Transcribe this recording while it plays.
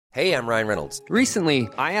Hey, I'm Ryan Reynolds. Recently,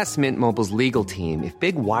 I asked Mint Mobile's legal team if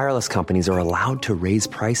big wireless companies are allowed to raise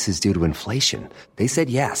prices due to inflation. They said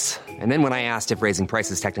yes. And then when I asked if raising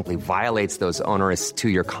prices technically violates those onerous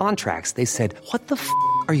two-year contracts, they said, "What the f***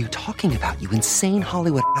 are you talking about, you insane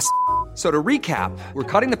Hollywood ass?" So to recap, we're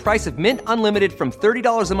cutting the price of Mint Unlimited from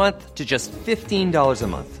 $30 a month to just $15 a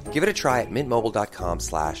month. Give it a try at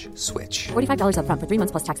mintmobile.com/switch. $45 up front for 3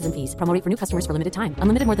 months plus taxes and fees. Promo rate for new customers for limited time.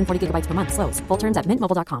 Unlimited more than 40 gigabytes per month. Slows full terms at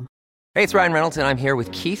mintmobile.com. Hey, it's Ryan Reynolds, and I'm here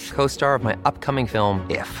with Keith, co-star of my upcoming film,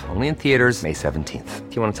 If, only in theaters May 17th.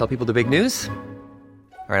 Do you want to tell people the big news?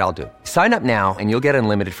 All right, I'll do it. Sign up now and you'll get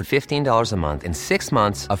unlimited for $15 a month and 6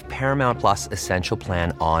 months of Paramount Plus Essential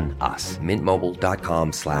Plan on us.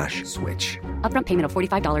 mintmobile.com/switch. Upfront payment of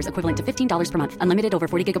 $45 equivalent to $15 per month. Unlimited over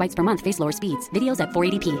 40 gigabytes per month. Face lower speeds. Videos at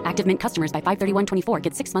 480p. Active Mint customers by 531.24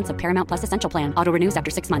 get 6 months of Paramount Plus Essential Plan. Auto renews after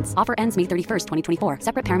 6 months. Offer ends May 31st, 2024.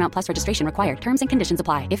 Separate Paramount Plus registration required. Terms and conditions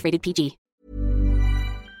apply if rated PG.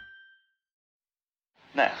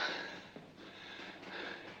 Now,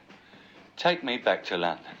 take me back to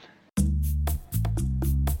London.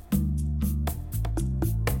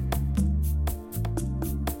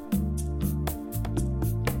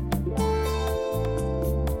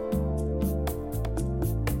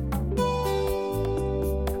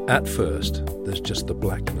 At first, there's just the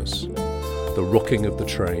blackness, the rocking of the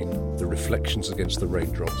train, the reflections against the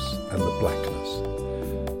raindrops, and the blackness.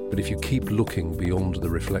 But if you keep looking beyond the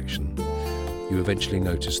reflection, you eventually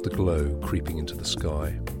notice the glow creeping into the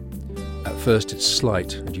sky. At first it's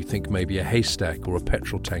slight, and you think maybe a haystack or a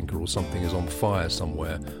petrol tanker or something is on fire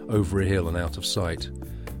somewhere, over a hill and out of sight.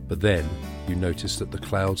 But then you notice that the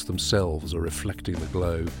clouds themselves are reflecting the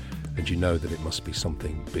glow, and you know that it must be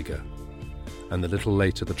something bigger. And a little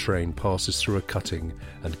later the train passes through a cutting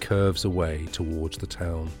and curves away towards the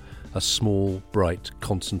town, a small, bright,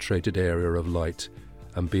 concentrated area of light,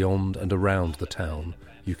 and beyond and around the town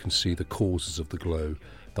you can see the causes of the glow,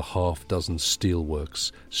 the half-dozen steelworks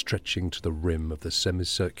stretching to the rim of the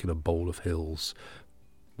semicircular bowl of hills.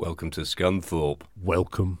 Welcome to Scunthorpe.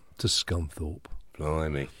 Welcome to Scunthorpe.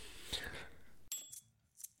 Blimey.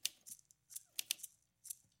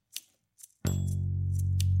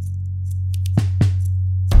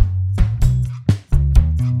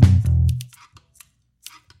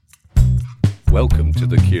 Welcome to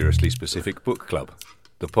the Curiously Specific Book Club,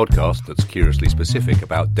 the podcast that's curiously specific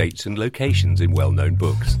about dates and locations in well-known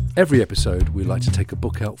books. Every episode, we like to take a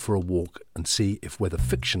book out for a walk and see if whether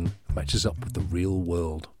fiction matches up with the real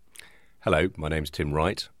world. Hello, my name's Tim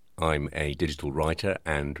Wright. I'm a digital writer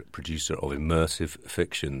and producer of immersive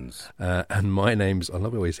fictions. And my name's, I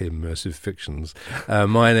love the way you say immersive fictions.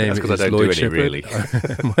 My name is I don't Lloyd do any, really.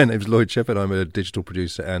 My name's Lloyd Shepherd. I'm a digital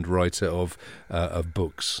producer and writer of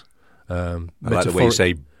books. I like the way you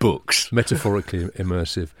say books. Metaphorically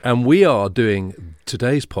immersive. And we are doing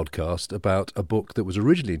today's podcast about a book that was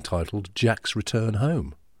originally entitled Jack's Return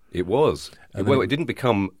Home. It was. Well, it didn't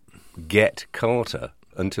become Get Carter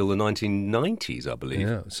until the 1990s, I believe.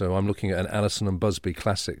 Yeah, so I'm looking at an Allison and Busby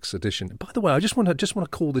Classics edition. By the way, I just want to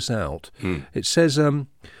call this out. It says on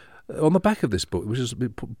the back of this book, which is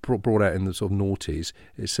brought out in the sort of noughties,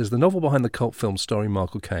 it says the novel behind the cult film starring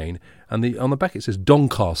Michael Caine, and on the back it says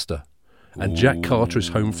Doncaster. And Jack Carter is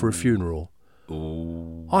home for a funeral.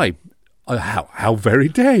 Ooh. How very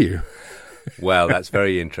dare you? Well, that's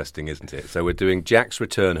very interesting, isn't it? So we're doing Jack's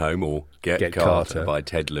Return Home, or Get Carter by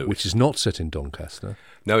Ted Lewis. Which is not set in Doncaster.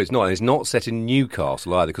 No, it's not. And it's not set in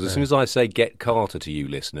Newcastle either, because as soon as I say Get Carter to you,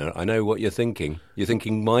 listener, I know what you're thinking. You're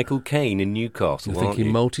thinking Michael Caine in Newcastle, You're thinking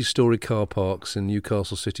multi-storey car parks in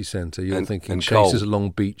Newcastle city centre. You're thinking and chases coal.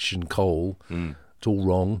 along beach and coal. It's all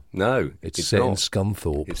wrong. No, it's set not. in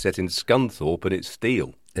Scunthorpe. It's set in Scunthorpe, and it's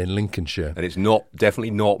steel. In Lincolnshire. And it's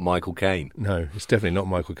definitely not Michael Caine. No, it's definitely not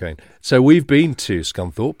Michael Caine. So we've been to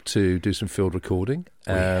Scunthorpe to do some field recording.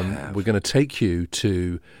 We're going to take you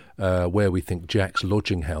to where we think Jack's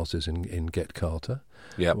lodging house is in Get Carter.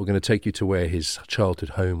 Yeah. We're going to take you to where his childhood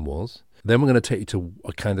home was. Then we're going to take you to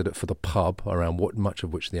a candidate for the pub, around much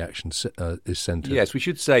of which the action is centred. Yes, we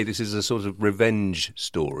should say this is a sort of revenge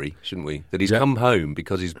story, shouldn't we? That he's come home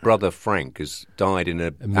because his brother Frank has died in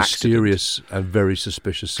a mysterious and very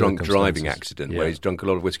suspicious drunk driving accident where he's drunk a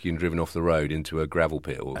lot of whiskey and driven off the road into a gravel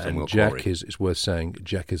pit or somewhere. And Jack it's worth saying,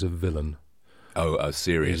 Jack is a villain. Oh, a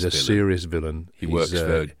serious villain. He's a serious villain. He works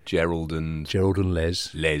for Gerald and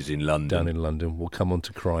Les. Les in London. Down in London. We'll come on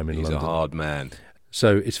to crime in London. He's a hard man.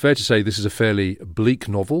 So it's fair to say this is a fairly bleak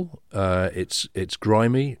novel. It's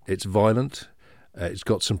grimy, it's violent, It's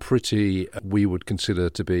got some pretty, we would consider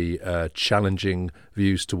to be challenging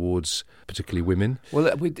views towards particularly women.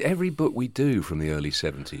 Well, every book we do from the early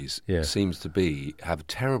 70s seems to have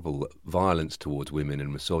terrible violence towards women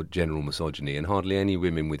and general misogyny, and hardly any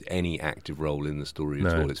women with any active role in the story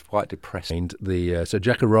at all. It's quite depressing. So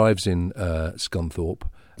Jack arrives in Scunthorpe,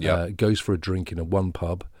 goes for a drink in one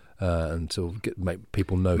pub, and to make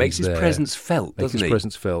people know makes he's his there. presence felt, doesn't he? Makes his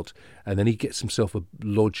presence felt, and then he gets himself a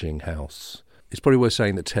lodging house. It's probably worth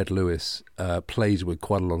saying that Ted Lewis plays with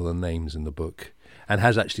quite a lot of the names in the book and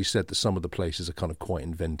has actually said that some of the places are kind of quite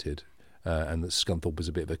invented and that Scunthorpe is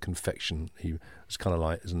a bit of a confection. He was kind of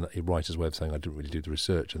like a writer's way of saying I didn't really do the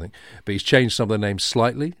research, I think. But he's changed some of the names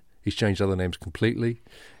slightly. He's changed other names completely.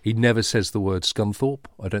 He never says the word Scunthorpe,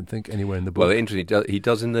 I don't think, anywhere in the book. Well, interesting, he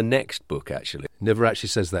does in the next book, actually. Never actually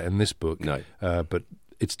says that in this book. No. But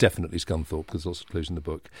it's definitely Scunthorpe because there's lots of clues in the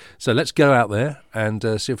book. So let's go out there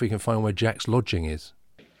and see if we can find where Jack's lodging is.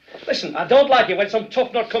 Listen, I don't like it when some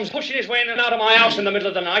tough nut comes pushing his way in and out of my house in the middle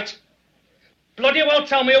of the night. Bloody well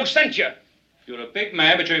tell me who sent you. You're a big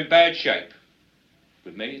man, but you're in bad shape.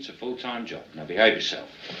 With me, it's a full-time job. Now behave yourself.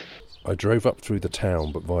 I drove up through the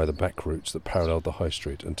town, but via the back routes that paralleled the high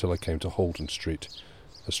street until I came to Holden Street,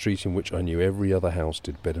 a street in which I knew every other house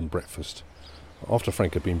did bed and breakfast. After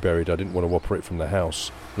Frank had been buried, I didn't want to operate from the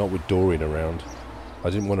house, not with Doreen around. I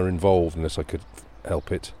didn't want her involved unless I could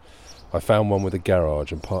help it. I found one with a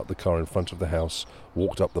garage and parked the car in front of the house,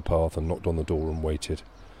 walked up the path and knocked on the door and waited.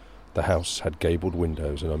 The house had gabled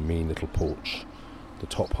windows and a mean little porch. The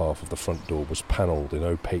top half of the front door was panelled in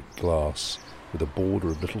opaque glass, with a border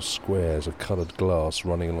of little squares of coloured glass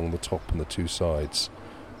running along the top and the two sides.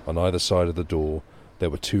 On either side of the door there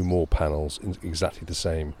were two more panels, exactly the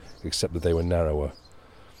same, except that they were narrower.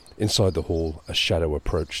 Inside the hall, a shadow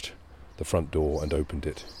approached the front door and opened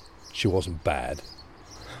it. She wasn't bad.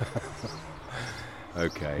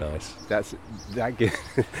 Okay. Nice. That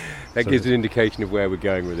gives an indication of where we're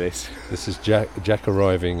going with this. This is Jack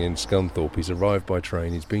arriving in Scunthorpe. He's arrived by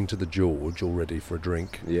train. He's been to the George already for a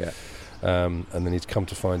drink. Yeah. And then he's come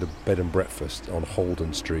to find a bed and breakfast on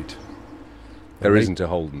Holden Street. There isn't a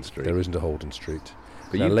Holden Street. There isn't a Holden Street.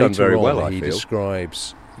 But you've done very well, I he feel.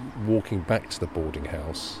 describes walking back to the boarding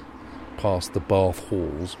house, past the Bath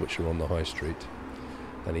Halls, which are on the high street,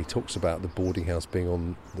 and he talks about the boarding house being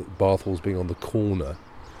on, the Bath Halls being on the corner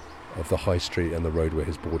of the high street and the road where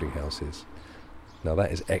his boarding house is. Now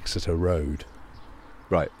that is Exeter Road.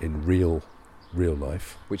 Right. In real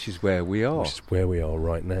life. Which is where we are. Which is where we are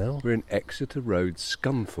right now. We're in Exeter Road,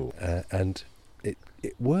 Scunthorpe. And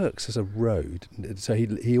it works as a road. So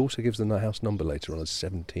he also gives the house number later on as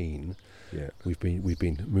 17. Yeah. We've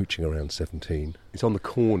been mooching around 17. It's on the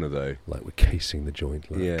corner though. Like we're casing the joint,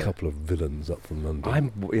 like a couple of villains up from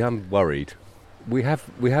London. I'm worried. We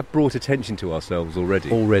have brought attention to ourselves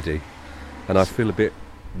already. And I feel a bit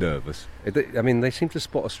nervous. I mean, they seem to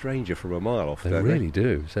spot a stranger from a mile off. They really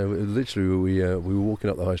do. So literally, we were walking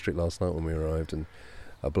up the high street last night when we arrived, and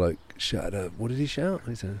a bloke shouted, what did he shout?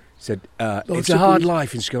 He said, it's a hard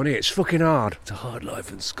life in Scunny. It's fucking hard. It's a hard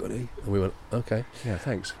life in Scunny. And we went, okay. Yeah,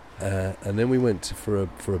 thanks. And then we went for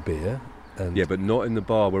a beer. And yeah, but not in the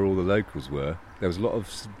bar where all the locals were. There was a lot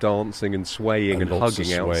of dancing and swaying and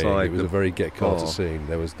hugging outside. It was a very Get Carter scene.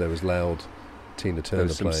 There was loud Tina Turner there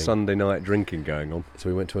was some playing. Sunday night drinking going on. So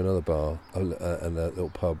we went to another bar and a little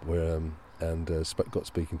pub where got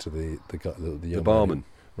speaking to the guy, the young barman.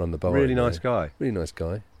 Run the bar. Really nice guy. Really nice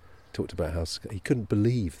guy. Talked about how he couldn't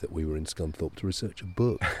believe that we were in Scunthorpe to research a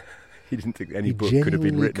book. He didn't think any book could have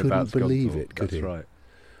been written about Scunthorpe. Believe it, could he? That's right.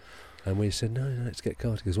 And we said, no, let's get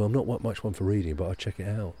Carter. He goes, well, I'm not much one for reading, but I'll check it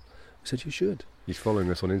out. We said, you should. He's following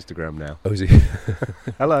us on Instagram now. Oh, is he?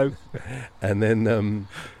 Hello. And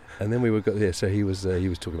then we were so he was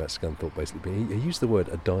talking about Scunthorpe basically. He used the word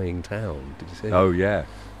a dying town. Did you see? Oh yeah.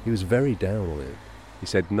 He was very down on it. He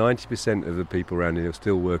said 90% of the people around here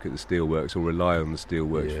still work at the steelworks or rely on the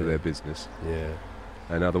steelworks for their business. Yeah.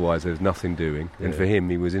 And otherwise there's nothing doing. Yeah. And for him,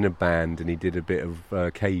 he was in a band and he did a bit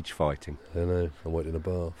of cage fighting. I know. I worked in a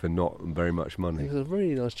bar for not very much money. He was a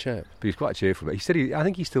really nice chap. But he was quite cheerful. He said I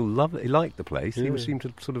think he still he liked the place. Yeah. He seemed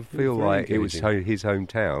to sort of feel like it was his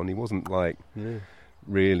hometown. He wasn't like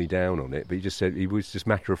really down on it, but he just said he was just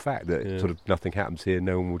matter of fact that sort of nothing happens here,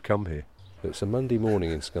 no one would come here. It's a Monday morning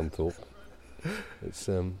in Scunthorpe. It's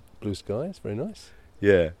blue sky. It's very nice.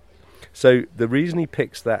 Yeah. So the reason he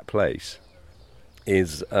picks that place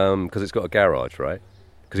is because it's got a garage, right?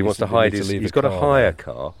 Because he wants to hide he's got a hire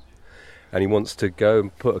car, and he wants to go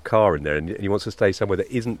and put a car in there, and he wants to stay somewhere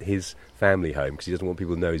that isn't his family home because he doesn't want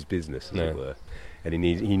people to know his business, as it were. And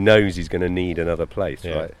he knows he's going to need another place,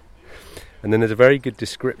 right? And then there's a very good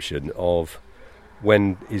description of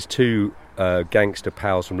when his two gangster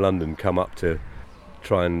pals from London come up to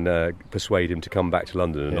try and persuade him to come back to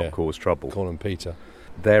London and not cause trouble. Call him Peter.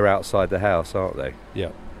 They're outside the house, aren't they?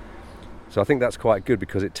 Yeah. So I think that's quite good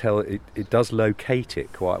because it does locate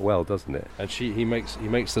it quite well, doesn't it? And he makes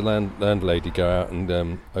the landlady go out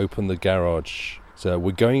and open the garage. So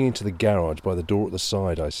we're going into the garage by the door at the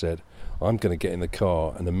side, I said. I'm going to get in the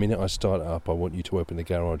car, and the minute I start it up, I want you to open the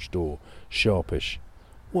garage door. Sharpish.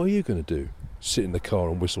 What are you going to do? Sit in the car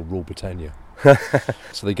and whistle Rule Britannia.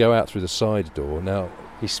 So they go out through the side door. Now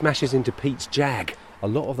he smashes into Pete's Jag. A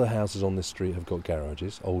lot of the houses on this street have got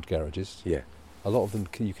garages, old garages. Yeah. A lot of them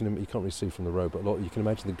you can't really see from the road, but you can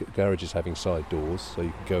imagine the garages having side doors, so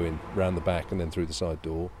you can go in round the back and then through the side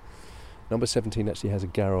door. Number 17 actually has a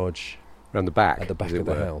garage round the back, at the back of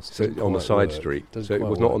the house. So on the side street. So it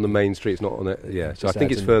was not on the main street. It's not on it. Yeah. So I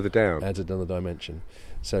think it's further down. Adds another dimension.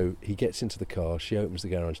 So he gets into the car. She opens the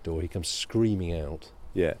garage door. He comes screaming out.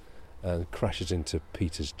 Yeah. And crashes into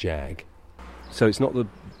Peter's Jag. So it's not the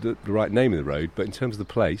right name of the road, but in terms of the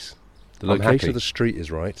place, the location of the street is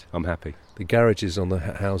right. I'm happy. The garages on the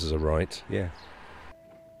houses are right. Yeah.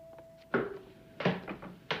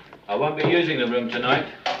 I won't be using the room tonight.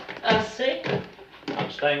 I see. I'm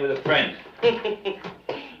staying with a friend.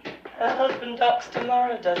 Her husband docks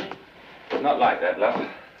tomorrow, does he? Not like that, love.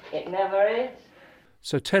 It never is.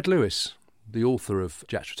 So Ted Lewis, the author of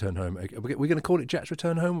Jack's Return Home, we're going to call it Jack's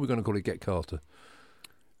Return Home, or we're going to call it Get Carter?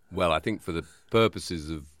 Well, I think for the purposes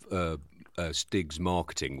of Stig's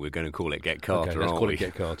marketing, we're going to call it Get Carter, let's call it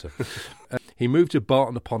Get Carter. He moved to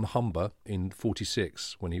Barton upon Humber in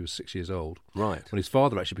 1946 when he was 6 years old. Right. When his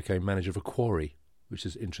father actually became manager of a quarry, which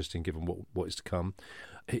is interesting given what is to come.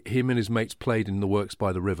 Him and his mates played in the works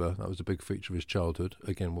by the river. That was a big feature of his childhood.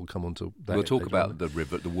 Again, we'll come on to that. We'll talk about the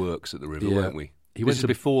river, the works at the river, won't we? This is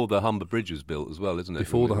before the Humber Bridge was built as well, isn't it?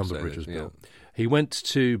 Before the Humber Bridge was built. He went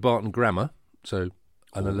to Barton Grammar, so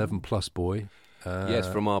an 11-plus boy. Yes,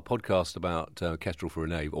 from our podcast about Kestrel for a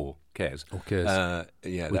Knave, or Cares. Or Cares.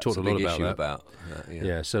 We talked a lot about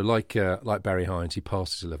that. So like Barry Hines, he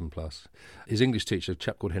passed his 11+. His English teacher, a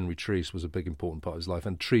chap called Henry Treese, was a big important part of his life,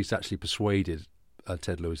 and Treese actually persuaded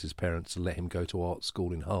Ted Lewis's parents to let him go to art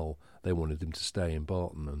school in Hull. They wanted him to stay in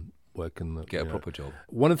Barton and work and get a proper job.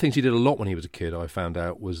 One of the things he did a lot when he was a kid, I found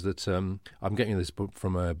out, was that I'm getting this book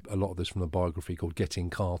from a lot of this from a biography called Getting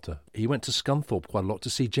Carter. He went to Scunthorpe quite a lot to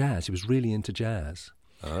see jazz. He was really into jazz.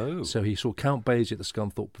 Oh. So he saw Count Basie at the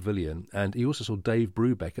Scunthorpe Pavilion, and he also saw Dave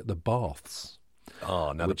Brubeck at the Baths.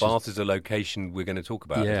 Now the Baths is a location we're going to talk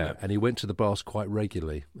about. Yeah, and he went to the Baths quite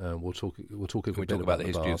regularly. We'll talk about the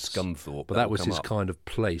history of Scunthorpe. But that was his kind of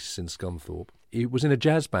place in Scunthorpe. He was in a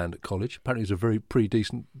jazz band at college. Apparently, he was a pretty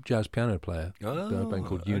decent jazz piano player. A band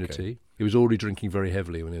called Unity. Okay. He was already drinking very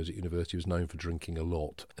heavily when he was at university. He was known for drinking a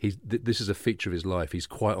lot. This is a feature of his life. He's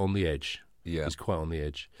quite on the edge. Yeah. He's quite on the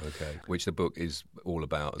edge. Okay. Which the book is all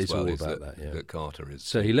about as it's well. It's all about that, yeah. That Carter is.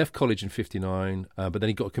 So he left college in 1959, but then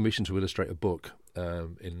he got a commission to illustrate a book in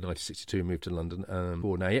 1962 and moved to London.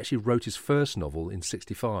 Now, he actually wrote his first novel in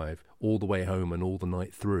 1965, All the Way Home and All the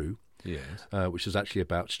Night Through, yes, which is actually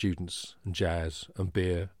about students and jazz and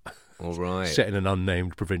beer. All right. Set in an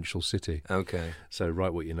unnamed provincial city. Okay. So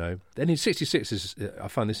write what you know. Then in 1966, I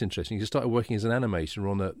found this interesting, he started working as an animator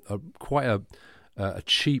on quite a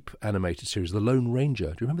cheap animated series, The Lone Ranger.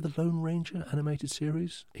 Do you remember The Lone Ranger animated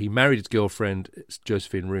series? He married his girlfriend,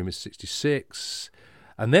 Josephine Room, in 1966.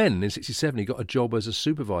 And then in 1967, he got a job as a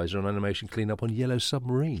supervisor on animation cleanup on Yellow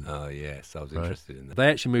Submarine. Oh, yes, I was interested in that. They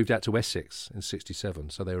actually moved out to Essex in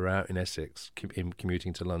 1967, so they were out in Essex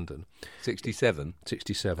commuting to London. 1967?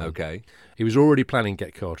 1967. Okay. He was already planning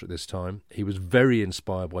Get Carter at this time. He was very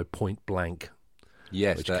inspired by Point Blank.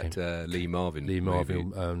 Yes, that Lee Marvin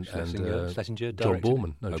and Schlesinger John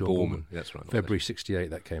Borman. No, John Borman. That's right. February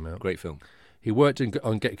 1968 that came out. Great film. He worked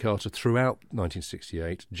on Get Carter throughout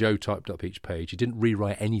 1968. Joe typed up each page. He didn't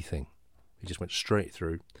rewrite anything. He just went straight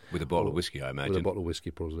through. With a bottle of whiskey, I imagine. With a bottle of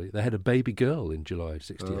whiskey, probably. They had a baby girl in July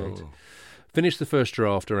 1968. Finished the first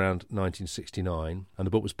draft around 1969, and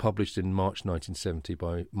the book was published in March 1970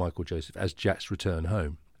 by Michael Joseph as Jack's Return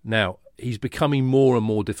Home. Now, he's becoming more and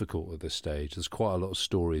more difficult at this stage. There's quite a lot of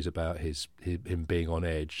stories about him being on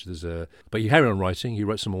edge. But he carried on writing. He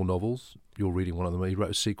wrote some more novels. You're reading one of them. He wrote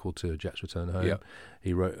a sequel to Jack's Return Home. Yep.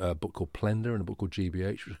 He wrote a book called Plender and a book called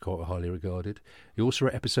GBH, which is quite highly regarded. He also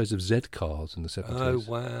wrote episodes of Z-Cars in the 70s.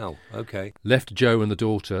 Oh, wow. Okay. Left Joe and the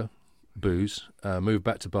daughter, Booze, moved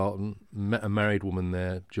back to Barton, met a married woman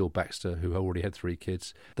there, Jill Baxter, who already had 3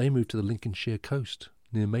 kids. They moved to the Lincolnshire coast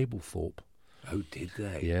near Mablethorpe. Oh, did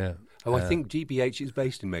they? Yeah. Oh, I think GBH is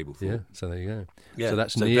based in Mablethorpe. Yeah, so there you go. Yeah, so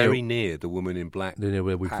that's very near the Woman in Black near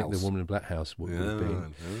where we house. think the Woman in Black house would have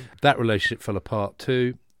been. Yeah. That relationship fell apart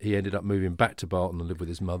too. He ended up moving back to Barton and lived with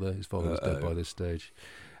his mother. His father was dead by this stage.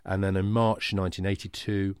 And then in March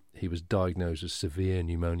 1982, he was diagnosed with severe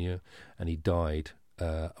pneumonia, and he died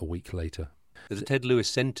a week later. There's a Ted Lewis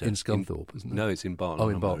Centre in Scunthorpe, isn't it? No, it's in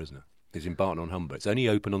Barton-on-Humber, isn't it? It's in Barton-on-Humber. It's only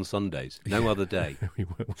open on Sundays. No other day.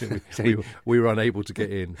 we were unable to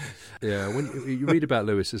get in. Yeah, when you read about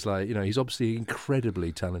Lewis, it's like, he's obviously an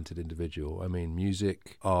incredibly talented individual. I mean,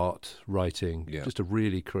 music, art, writing, just a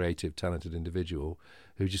really creative, talented individual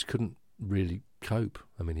who just couldn't really cope.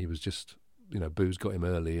 I mean, he was just, booze got him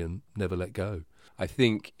early and never let go. I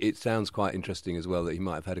think it sounds quite interesting as well that he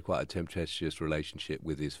might have had a quite a tempestuous relationship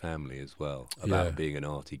with his family as well, about being an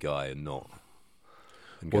arty guy and not.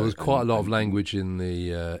 Well, there's quite a lot of language in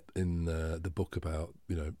the book about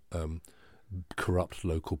corrupt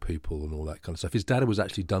local people and all that kind of stuff. His dad was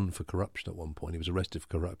actually done for corruption at one point. He was arrested for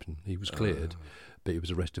corruption. He was cleared, but he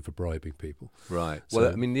was arrested for bribing people. Right. So,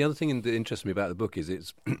 well, I mean, the other thing that interests me about the book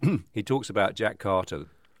is he talks about Jack Carter.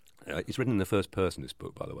 It's written in the first person, this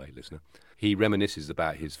book, by the way, listener. He reminisces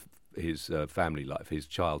about his family life, his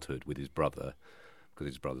childhood with his brother, because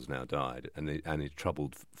his brother's now died, and his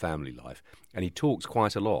troubled family life. And he talks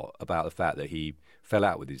quite a lot about the fact that he fell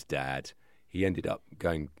out with his dad. He ended up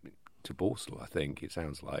going to Borstal, I think, it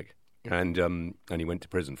sounds like. And he went to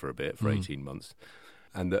prison for a bit, for 18 months.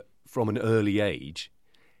 And that from an early age,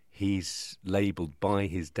 he's labelled by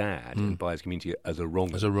his dad and by his community as a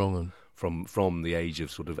wrong one. From the age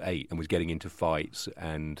of sort of 8, and was getting into fights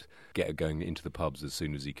and going into the pubs as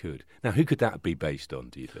soon as he could. Now, who could that be based on,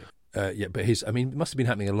 do you think? But it must have been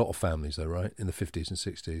happening in a lot of families, though, right? In the 50s and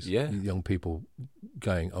 60s. Yeah. Young people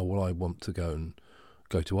going, I want to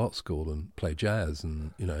go to art school and play jazz,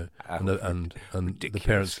 and, and the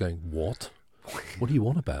parents going, what? What do you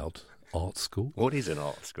want about art school? What is an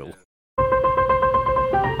art school?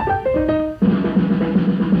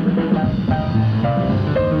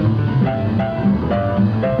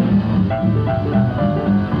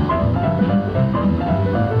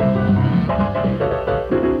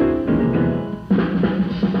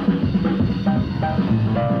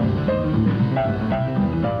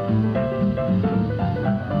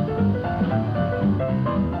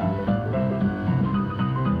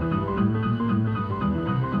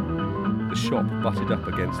 Butted up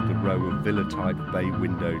against the row of villa-type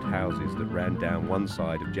bay-windowed houses that ran down one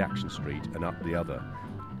side of Jackson Street and up the other.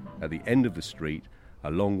 At the end of the street, a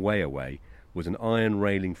long way away, was an iron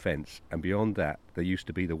railing fence, and beyond that there used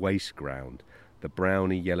to be the waste ground, the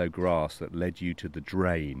browny yellow grass that led you to the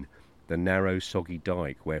drain, the narrow soggy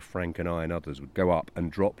dyke where Frank and I and others would go up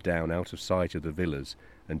and drop down out of sight of the villas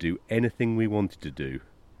and do anything we wanted to do.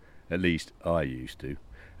 At least I used to,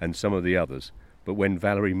 and some of the others. But when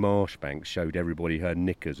Valerie Marshbank showed everybody her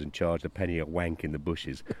knickers and charged a penny a wank in the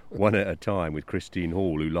bushes, one at a time with Christine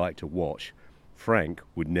Hall, who liked to watch, Frank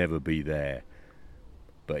would never be there.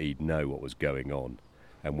 But he'd know what was going on.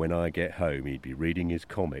 And when I get home, he'd be reading his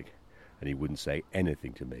comic, and he wouldn't say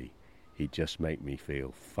anything to me. He'd just make me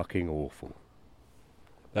feel fucking awful.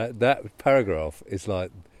 That paragraph is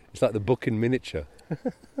like the book in miniature.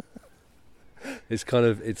 It's kind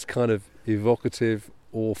of evocative,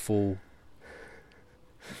 awful.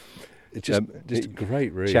 It's just a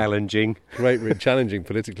great read. Challenging. Great read. Challenging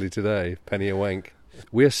politically today. Penny a wank.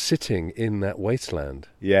 We're sitting in that wasteland.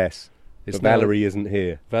 Yes. But Valerie isn't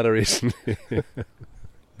here. Valerie isn't here.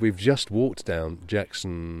 We've just walked down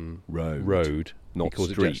Jackson Road. Not he calls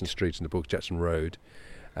street. it Jackson Street in the book, Jackson Road.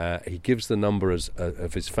 He gives the number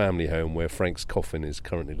of his family home where Frank's coffin is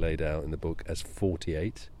currently laid out in the book as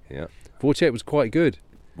 48. Yeah. 48 was quite good.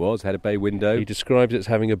 Had a bay window. He described it as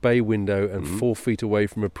having a bay window and 4 feet away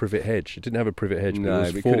from a privet hedge. It didn't have a privet hedge, but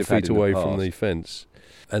it was 4 feet away from the fence.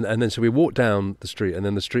 And then so we walk down the street, and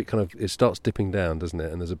then the street it starts dipping down, doesn't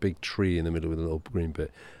it? And there's a big tree in the middle with a little green bit.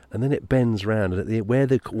 And then it bends round, and where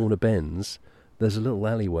the corner bends, there's a little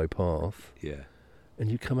alleyway path. Yeah. And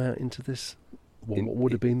you come out into this, what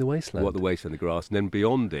would have been the wasteland. The wasteland, the grass. And then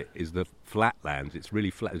beyond it is the flatlands. It's really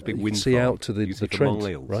flat. There's a big wind farm. You can see out to the Trent,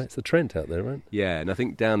 miles. right? It's the Trent out there, right? Yeah, and I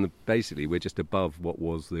think basically, we're just above what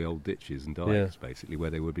was the old ditches and dikes, basically, where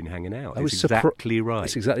they would have been hanging out. It's exactly right.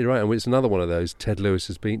 It's exactly right. And it's another one of those,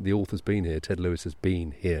 the author's been here, Ted Lewis has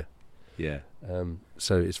been here. Yeah.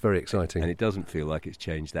 So it's very exciting. And it doesn't feel like it's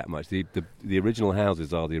changed that much. The original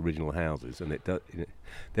houses are the original houses, and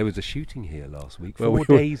there was a shooting here last week, 4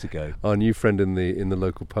 days ago. Our new friend in the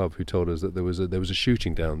local pub who told us that there was a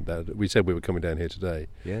shooting down there. We said we were coming down here today.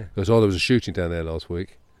 Yeah. Because there was a shooting down there last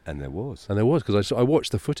week. And there was. Because I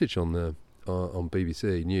watched the footage on the on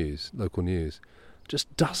BBC News, local news.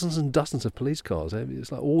 Just dozens and dozens of police cars.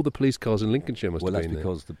 It's like all the police cars in Lincolnshire must have been there.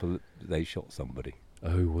 Well, that's because they shot somebody.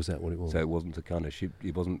 Oh, was that what it was? So it wasn't a kind of shoot.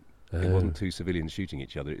 It wasn't two civilians shooting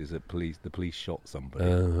each other. It was the police shot somebody.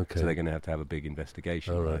 Oh, okay. So they're going to have a big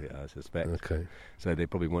investigation, I suspect. Okay. So they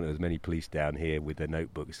probably wanted as many police down here with their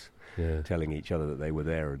notebooks telling each other that they were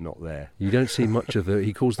there and not there. You don't see much of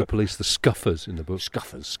he calls the police the scuffers in the book.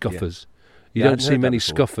 Scuffers. You don't see many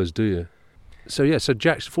scuffers, do you? So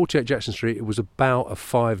 48 Jackson Street, it was about a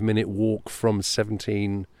 5-minute walk from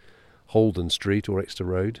 17 Holden Street or Exeter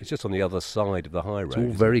Road. It's just on the other side of the high road. It's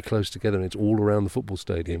all very close together, and it's all around the football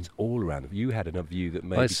stadium. It's all around. You had enough view that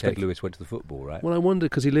maybe Ted Lewis went to the football, right? Well, I wonder,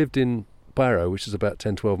 because he lived in Barrow, which is about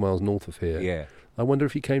 10, 12 miles north of here. Yeah. I wonder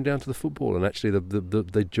if he came down to the football, and actually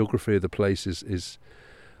the geography of the place is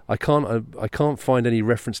I can't find any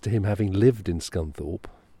reference to him having lived in Scunthorpe.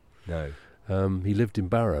 No. He lived in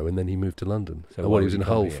Barrow, and then he moved to London. So he was in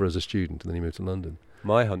Hull as a student, and then he moved to London.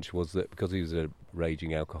 My hunch was that because he was a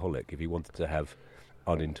raging alcoholic, if he wanted to have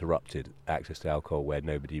uninterrupted access to alcohol where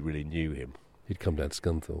nobody really knew him, he'd come down to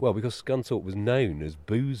Scunthorpe. Well, because Scunthorpe was known as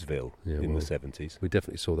Boozeville in the 70s. We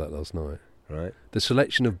definitely saw that last night. Right. The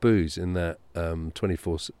selection of booze in that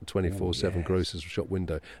 24/7 grocer's shop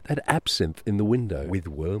window. They had absinthe in the window. With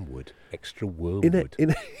wormwood. Extra wormwood.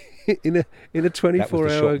 In a 24-hour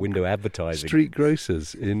shop window advertising. Street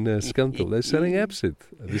grocers in Scunthorpe. They're selling absinthe.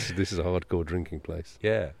 This is a hardcore drinking place.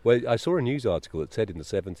 Yeah. Well, I saw a news article that said in the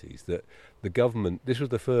 70s that the government, this was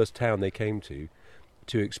the first town they came to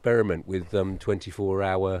experiment with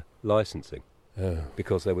 24-hour licensing. Oh.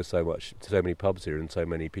 Because there was so many pubs here and so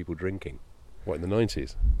many people drinking. What, in the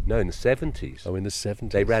 90s? No, in the 70s. Oh, in the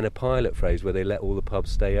 70s. They ran a pilot phase where they let all the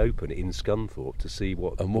pubs stay open in Scunthorpe to see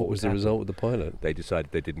what. And what was the result of the pilot? They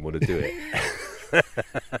decided they didn't want to do it.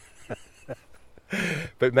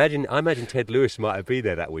 But I imagine Ted Lewis might have been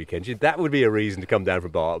there that weekend. That would be a reason to come down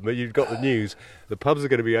from Barton. But you've got the news, the pubs are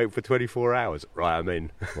going to be open for 24 hours. Right, I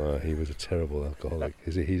mean. Well, he was a terrible alcoholic.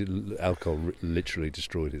 Alcohol literally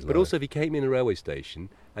destroyed his life. But also, if he came in a railway station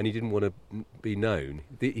and he didn't want to be known,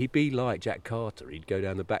 he'd be like Jack Carter. He'd go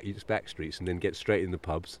down the back streets and then get straight in the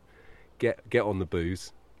pubs, get on the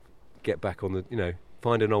booze, get back on the,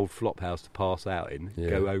 find an old flop house to pass out in,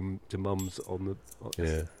 go home to mum's on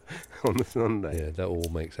the Sunday. Yeah, that all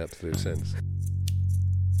makes absolute sense.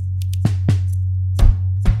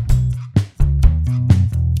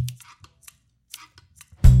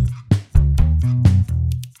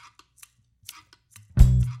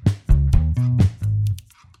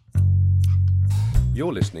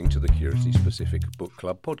 You're listening to the Curiously Specific Book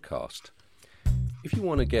Club podcast. If you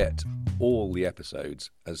want to get all the episodes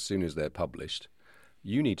as soon as they're published,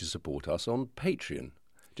 you need to support us on Patreon.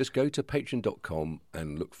 Just go to patreon.com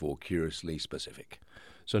and look for Curiously Specific.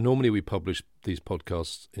 So normally we publish these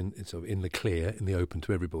podcasts in the clear, in the open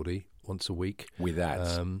to everybody, once a week. With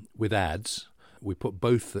ads. With ads. We put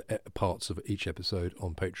both the parts of each episode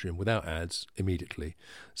on Patreon without ads immediately.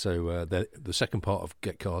 So the second part of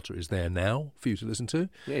Get Carter is there now for you to listen to.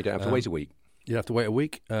 Yeah, you don't have to wait a week. You have to wait a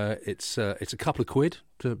week. It's a couple of quid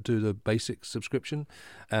to do the basic subscription,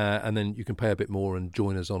 and then you can pay a bit more and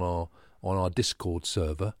join us on our Discord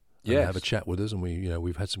server. And have a chat with us, and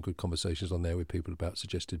we've had some good conversations on there with people about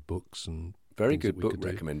suggested books and very good book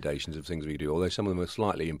recommendations of things we do. Although some of them are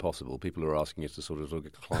slightly impossible. People are asking us to sort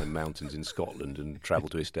of climb mountains in Scotland and travel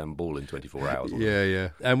to Istanbul in 24 hours. Yeah.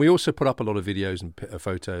 And we also put up a lot of videos and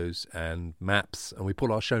photos and maps, and we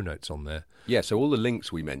put our show notes on there. Yeah, so all the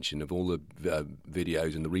links we mentioned of all the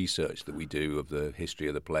videos and the research that we do of the history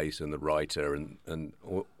of the place and the writer and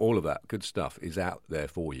all of that good stuff is out there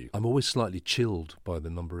for you. I'm always slightly chilled by the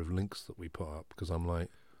number of links that we put up because I'm like,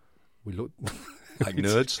 we look like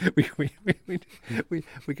nerds.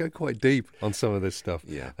 we go quite deep on some of this stuff.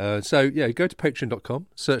 Yeah. Go to patreon.com,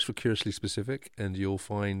 search for Curiously Specific, and you'll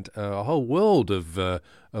find a whole world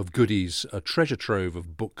of goodies, a treasure trove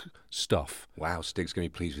of book stuff. Wow, Stig's going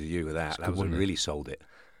to be pleased with you with that. That one really sold it.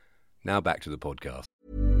 Now back to the podcast.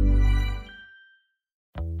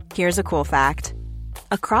 Here's a cool fact.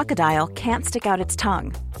 A crocodile can't stick out its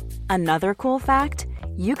tongue. Another cool fact,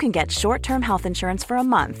 you can get short-term health insurance for a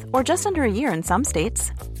month or just under a year in some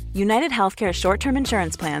states. United Healthcare short-term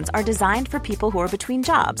insurance plans are designed for people who are between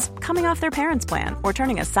jobs, coming off their parents' plan, or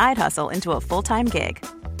turning a side hustle into a full-time gig.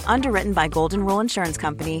 Underwritten by Golden Rule Insurance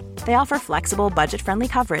Company, they offer flexible, budget-friendly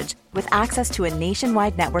coverage with access to a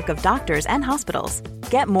nationwide network of doctors and hospitals.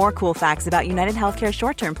 Get more cool facts about United Healthcare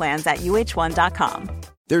short-term plans at uh1.com.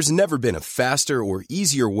 There's never been a faster or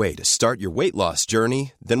easier way to start your weight loss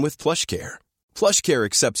journey than with PlushCare. PlushCare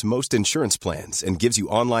accepts most insurance plans and gives you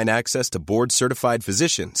online access to board-certified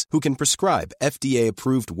physicians who can prescribe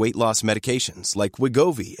FDA-approved weight loss medications like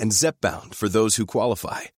Wegovy and Zepbound for those who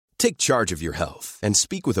qualify. Take charge of your health and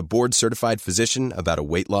speak with a board-certified physician about a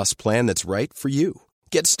weight loss plan that's right for you.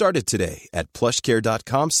 Get started today at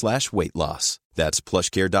plushcare.com/weight loss. That's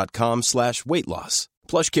plushcare.com/weight loss.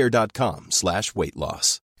 plushcare.com/weight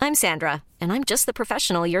loss. I'm Sandra, and I'm just the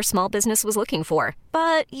professional your small business was looking for.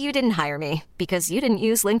 But you didn't hire me because you didn't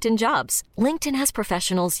use LinkedIn Jobs. LinkedIn has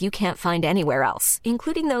professionals you can't find anywhere else,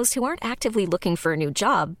 including those who aren't actively looking for a new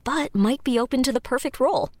job, but might be open to the perfect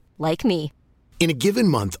role, like me. In a given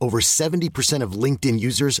month, over 70% of LinkedIn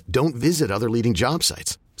users don't visit other leading job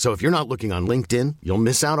sites. So if you're not looking on LinkedIn, you'll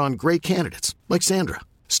miss out on great candidates like Sandra.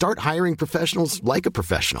 Start hiring professionals like a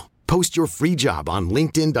professional. Post your free job on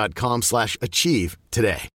linkedin.com/achieve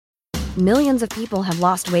today. Millions of people have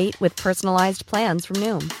lost weight with personalized plans from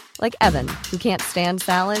Noom. Like Evan, who can't stand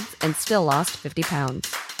salads and still lost 50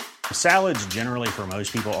 pounds. Salads generally for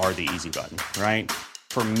most people are the easy button, right?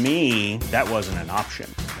 For me, that wasn't an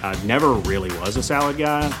option. I never really was a salad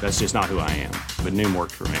guy. That's just not who I am. But Noom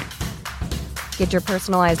worked for me. Get your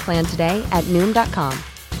personalized plan today at Noom.com.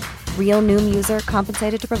 Real Noom user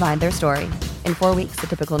compensated to provide their story. In 4 weeks, the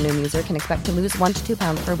typical Noom user can expect to lose 1 to 2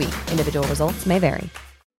 pounds per week. Individual results may vary.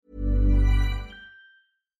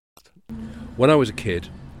 When I was a kid,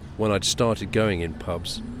 when I'd started going in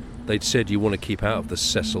pubs, they'd said you want to keep out of the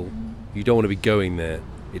Cecil. You don't want to be going there.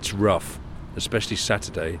 It's rough, especially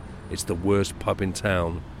Saturday. It's the worst pub in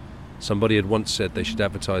town. Somebody had once said they should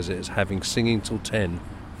advertise it as having singing till 10,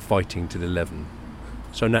 fighting till 11.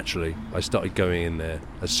 So naturally, I started going in there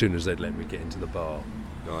as soon as they'd let me get into the bar.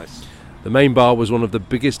 Nice. The main bar was one of the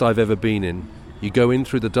biggest I've ever been in. You go in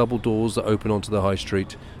through the double doors that open onto the high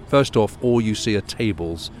street. First off, all you see are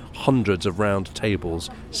tables, hundreds of round tables,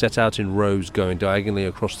 set out in rows going diagonally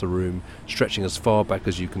across the room, stretching as far back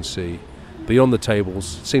as you can see. Beyond the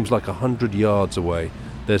tables, seems like 100 yards away,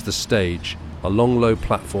 there's the stage, a long low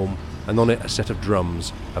platform, and on it a set of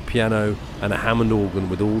drums, a piano and a Hammond organ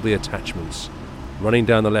with all the attachments. Running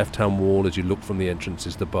down the left-hand wall as you look from the entrance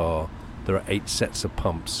is the bar. There are 8 sets of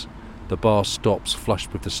pumps. The bar stops flush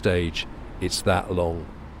with the stage. It's that long.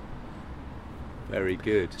 Very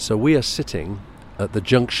good. So we are sitting at the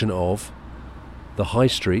junction of the High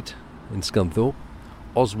Street in Scunthorpe,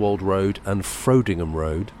 Oswald Road and Frodingham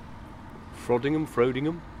Road.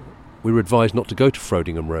 Frodingham? We were advised not to go to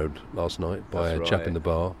Frodingham Road last night by That's a chap right. in the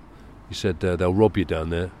bar. He said they'll rob you down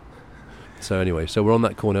there. So anyway, so we're on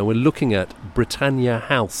that corner. We're looking at Britannia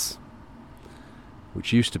House,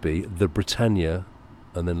 which used to be the Britannia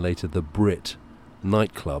and then later the Brit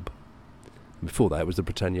nightclub. And before that, it was the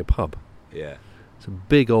Britannia pub. Yeah. It's a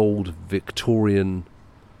big old Victorian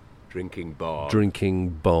drinking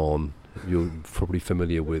barn you're probably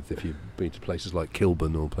familiar with if you've been to places like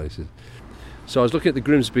Kilburn or places. So I was looking at the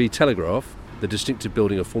Grimsby Telegraph. The distinctive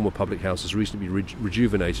building of former public house has recently been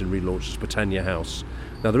rejuvenated and relaunched as Britannia House.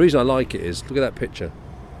 Now the reason I like it is, look at that picture.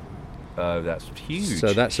 Oh, that's huge.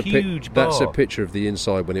 So that's huge bar. That's a picture of the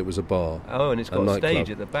inside when it was a bar. Oh, and it's got a nightclub. stage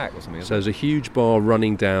at the back or something. So there's a huge bar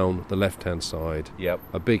running down the left-hand side. Yep.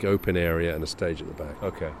 A big open area and a stage at the back.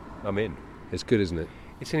 Okay, I'm in. It's good, isn't it?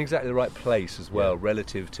 It's in exactly the right place as well,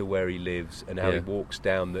 relative to where he lives and how he walks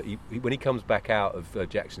down when he comes back out of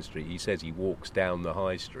Jackson Street, he says he walks down the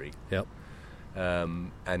high street. Yep.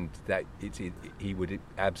 And that he would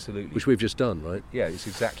absolutely, which we've just done, right? Yeah, it's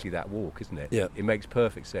exactly that walk, isn't it? Yeah, it makes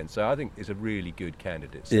perfect sense. So I think it's a really good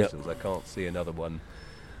candidate. Cecil's. I can't see another one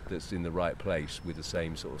that's in the right place with the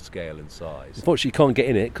same sort of scale and size. Unfortunately, you can't get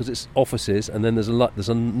in it because it's offices, and then there's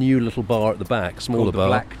a new little bar at the back, smaller bar, the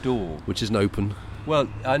Black Door, which isn't open. Well,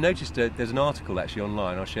 I noticed there's an article actually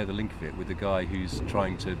online. I'll share the link of it with the guy who's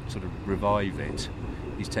trying to sort of revive it.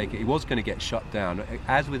 He was going to get shut down,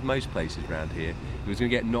 as with most places around here. It was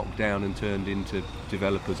going to get knocked down and turned into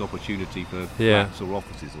developers' opportunity for flats or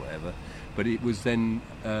offices or whatever. But it was then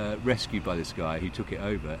rescued by this guy who took it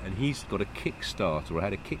over, and he's got a Kickstarter, or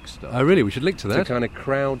had a Kickstarter. Oh, really? We should link to that. To kind of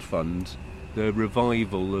crowdfund the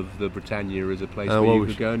revival of the Britannia as a place where you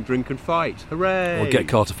could go and drink and fight. Hooray! Or get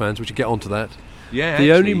Carter fans, we should get onto that. Yeah,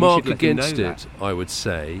 the only mark against it, I would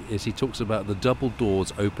say, is he talks about the double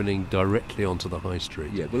doors opening directly onto the high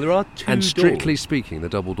street. Yeah, well, there are two and strictly doors. Speaking, the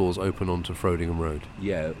double doors open onto Frodingham Road.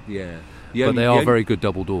 Yeah. But they are very good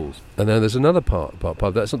double doors. And then there's another pub.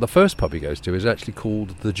 That's not the first pub he goes to. Is actually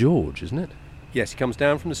called the George, isn't it? Yes, he comes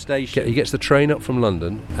down from the station. He gets the train up from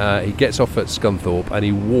London. He gets off at Scunthorpe and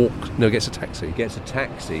he gets a taxi. He gets a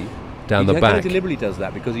taxi. Down the back. He deliberately does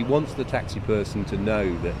that because he wants the taxi person to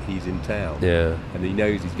know that he's in town. Yeah. And he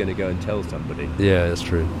knows he's going to go and tell somebody. Yeah, that's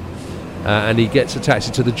true. and he gets a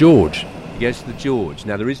taxi to the George. He goes to the George.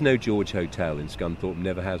 Now, there is no George Hotel in Scunthorpe,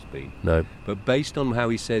 never has been. No. But based on how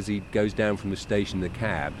he says he goes down from the station in the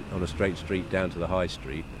cab on a straight street down to the high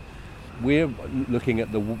street, we're looking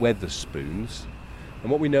at the Wetherspoons. And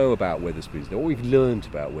what we know about Wetherspoons, what we've learned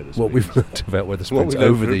about Wetherspoons... What we've learned about Wetherspoons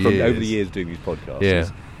over the years doing these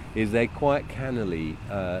podcasts is they quite cannily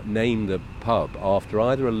name the pub after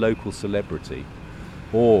either a local celebrity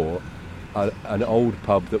or an old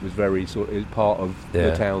pub that was very part of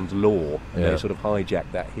the town's lore, and they sort of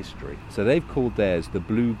hijacked that history. So they've called theirs the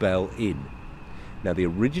Bluebell Inn. Now, the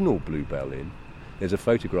original Bluebell Inn, there's a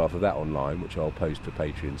photograph of that online, which I'll post to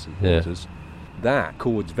Patreon supporters. That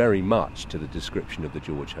accords very much to the description of the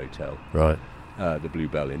George Hotel, right? The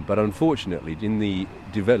Bluebell Inn. But unfortunately, in the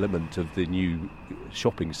development of the new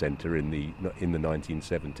shopping centre in the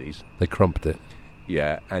 1970s, they crumped it.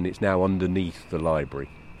 Yeah, and it's now underneath the library.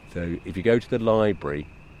 So if you go to the library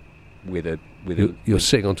you're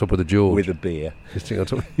sitting on top of the George with a beer. You're sitting on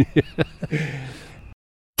top.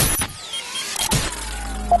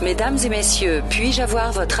 Mesdames et messieurs, puis-je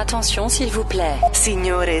avoir votre attention, s'il vous plaît?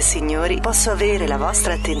 Signore e signori, posso avere la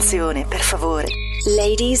vostra attenzione, per favore?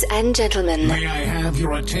 Ladies and gentlemen. May I have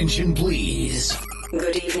your attention, please?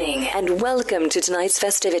 Good evening, and welcome to tonight's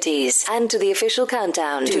festivities and to the official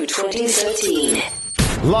countdown to 2013.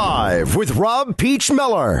 Live with Rob Peach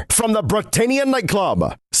Miller from the Britannia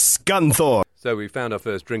nightclub, Scunthorpe. So we found our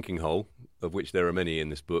first drinking hole, of which there are many in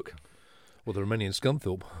this book. Well, there are many in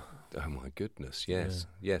Scunthorpe. Oh my goodness, yes,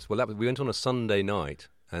 yes. Well, we went on a Sunday night,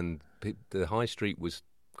 and the high street was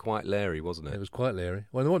quite leery, wasn't it? It was quite leery.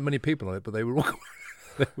 Well, there weren't many people on it, but they were all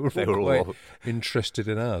quite interested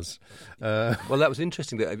in us. Well, that was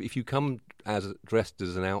interesting. That if you come dressed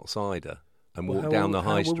as an outsider and walk down the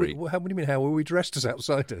high street, what do you mean? How were we dressed as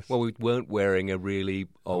outsiders? Well, we weren't wearing a really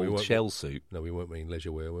old shell suit. No, we weren't wearing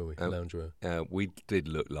leisure wear, were we? Loungewear. We did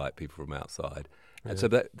look like people from outside. And so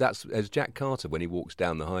that's as Jack Carter, when he walks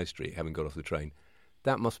down the high street, having got off the train,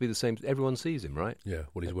 that must be the same. Everyone sees him, right? Yeah,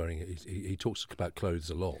 what he's wearing. He talks about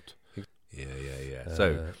clothes a lot. Yeah.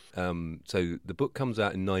 So the book comes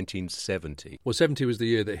out in 1970. Well, 70 was the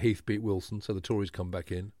year that Heath beat Wilson, so the Tories come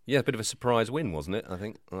back in. Yeah, a bit of a surprise win, wasn't it? I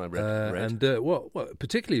think I read. And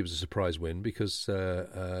particularly it was a surprise win because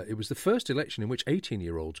it was the first election in which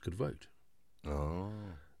 18-year-olds could vote. Oh.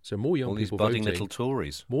 So more young people voting. All these budding little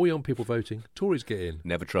Tories. More young people voting. Tories get in.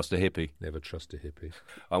 Never trust a hippie. Never trust a hippie.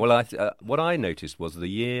 What I noticed was the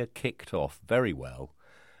year kicked off very well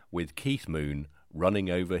with Keith Moon running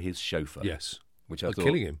over his chauffeur. Yes. Which I thought,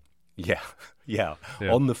 killing him. Yeah.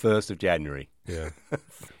 On the 1st of January. Yeah. In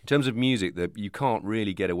terms of music, you can't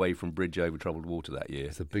really get away from Bridge Over Troubled Water that year.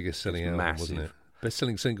 It's the biggest selling album, massive. wasn't it?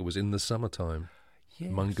 Best-selling single was In the Summertime.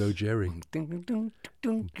 Yes. Mungo Jerry. A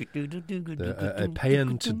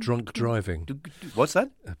paean to drunk driving. What's that?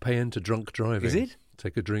 A paean to drunk driving. Is it?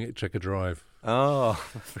 Take a drink, check a drive. Oh,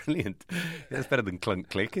 brilliant. That's better than Clunk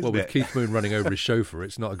Click, isn't it? Well, with Keith Moon running over his chauffeur,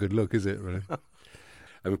 it's not a good look, is it, really?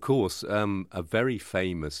 And of course, a very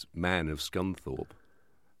famous man of Scunthorpe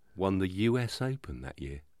won the US Open that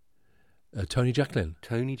year. Tony Jacklin.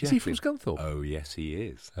 Is he from Scunthorpe? Oh, yes, he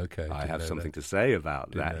is. Okay. I have something to say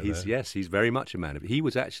about that. He's very much a man of it. He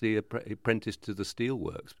was actually apprenticed to the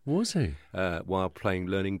Steelworks. Was he? While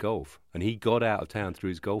learning golf. And he got out of town through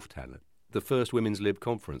his golf talent. The first Women's Lib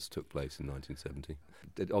conference took place in 1970.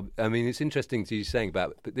 I mean, it's interesting to you saying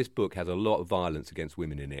about, but this book has a lot of violence against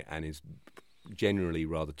women in it and is generally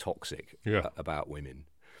rather toxic about women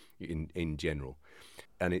in general.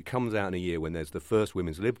 And it comes out in a year when there's the first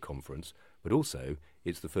Women's Lib conference, but also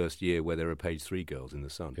it's the first year where there are page 3 girls in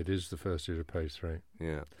the Sun. It is the first year of page 3.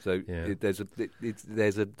 Yeah. So there's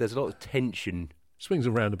a lot of tension. Swings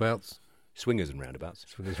and roundabouts. Swingers and roundabouts.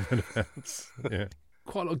 Yeah.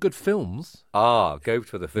 Quite a lot of good films. Go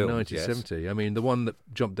for the films. In 1970. Yes. I mean, the one that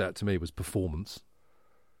jumped out to me was Performance.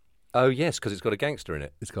 Oh, yes, because it's got a gangster in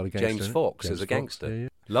it. It's got a gangster. James Fox as a gangster. Yeah.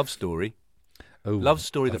 Love Story. Oh, Love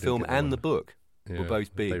Story, the film and the book were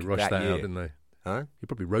both big. They rushed that year. out, didn't they? Huh? He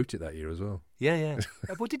probably wrote it that year as well. Yeah.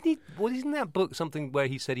 Well, didn't he? Well, isn't that book something where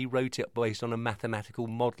he said he wrote it based on a mathematical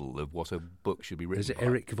model of what a book should be written? Is it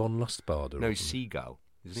Eric von Lustbard? No, Seagull.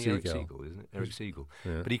 Isn't he Eric Seagull, isn't it? Eric Seagull.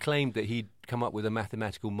 Yeah. But he claimed that he'd come up with a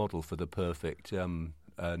mathematical model for the perfect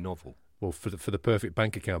novel. Well, for the perfect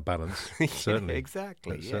bank account balance, certainly.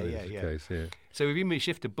 Exactly. That's certainly the case, yeah. So if we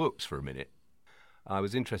shift to books for a minute, I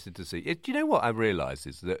was interested to see. Do you know what I realised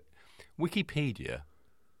is that Wikipedia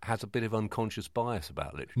has a bit of unconscious bias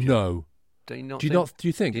about literature. No. Do you not? Do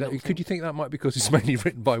you think? Could you think that might be because it's mainly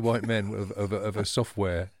written by white men of a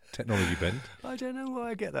software technology bent. I don't know why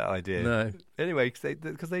I get that idea. No. Anyway,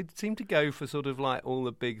 because they seem to go for sort of like all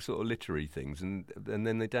the big sort of literary things, and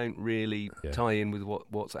then they don't really tie in with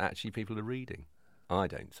what's actually people are reading. I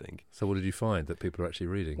don't think. So what did you find that people are actually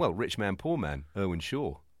reading? Well, Rich Man, Poor Man, Irwin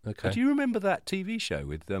Shaw. Okay. Do you remember that TV show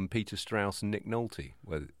with Peter Strauss and Nick Nolte,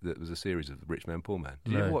 where there was a series of Rich Man, Poor Man?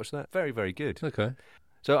 Did you ever watch that? Very, very good. Okay.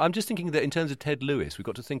 So I'm just thinking that in terms of Ted Lewis, we've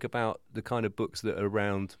got to think about the kind of books that are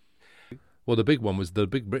around. Well, the big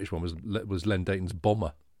British one was Len Deighton's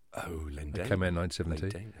Bomber. Oh, Len Deighton. It came out in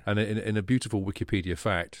 1970. And in a beautiful Wikipedia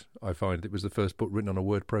fact, I find it was the first book written on a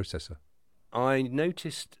word processor. I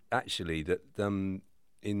noticed, actually, that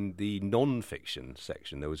in the non-fiction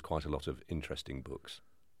section, there was quite a lot of interesting books,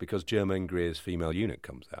 because Germaine Greer's Female Eunuch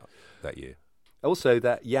comes out that year. Also,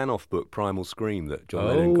 that Janoff book, Primal Scream, that John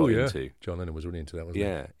Lennon got into. John Lennon was really into that, wasn't he?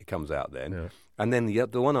 Yeah, it comes out then. Yeah. And then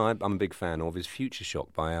the one I'm a big fan of is Future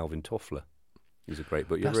Shock by Alvin Toffler. It's a great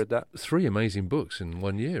book. You ever read that? 3 amazing books in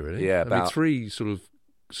 1 year, really. Yeah, I mean, 3 sort of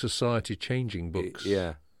society-changing books.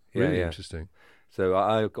 Yeah. Really interesting. So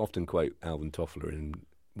I often quote Alvin Toffler in...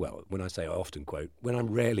 Well, when I say I often quote, when I'm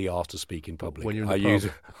rarely asked to speak in public, when you're in I the use,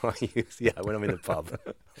 pub. when I'm in the pub,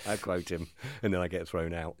 I quote him, and then I get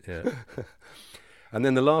thrown out. Yeah. And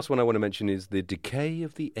then the last one I want to mention is The Decay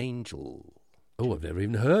of the Angel. Oh, I've never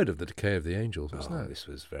even heard of The Decay of the Angels. What's that? This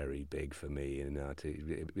was very big for me. And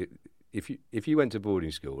if you went to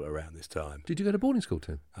boarding school around this time, did you go to boarding school,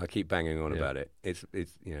 Tim? I keep banging on about it. It's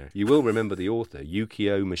you will remember the author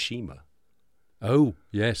Yukio Mishima. Oh,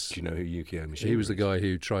 yes. Do you know who Yukio Mishima is? He was the guy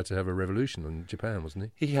who tried to have a revolution in Japan,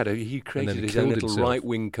 wasn't he? He created his own little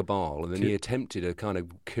right-wing cabal, and then he attempted a kind of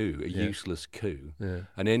coup, useless coup,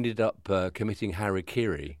 and ended up committing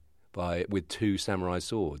harakiri with 2 samurai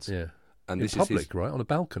swords. Yeah. And in this public, is his, right? On a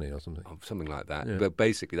balcony or something? Something like that. Yeah. But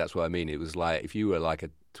basically, that's what I mean. It was like, if you were like a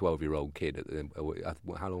 12-year-old kid,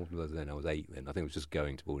 how long was I then? I was 8 then. I think I was just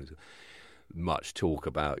going to boarding school. Much talk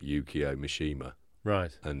about Yukio Mishima.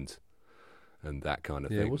 Right. And that kind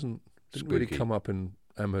of thing. It didn't really come up in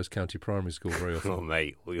Amherst County Primary School very often. Oh,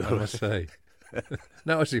 mate. I must say.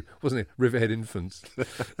 No, actually, wasn't it? Riverhead Infants.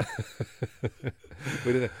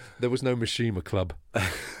 There was no Mishima Club.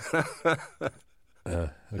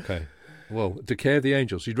 Okay. Well, Decay of the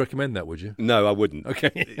Angels. You'd recommend that, would you? No, I wouldn't.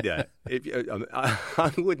 Okay. Yeah.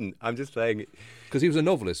 I wouldn't. I'm just saying... Because he was a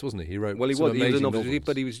novelist, wasn't he? He wrote he was a novelist,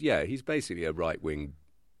 but he's basically a right-wing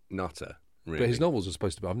nutter. Really. But his novels are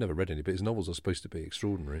supposed to be... I've never read any, but his novels are supposed to be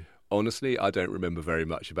extraordinary. Honestly, I don't remember very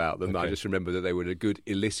much about them. Okay. I just remember that they were a good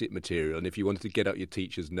illicit material, and if you wanted to get up your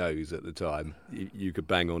teacher's nose at the time, you could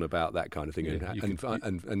bang on about that kind of thing,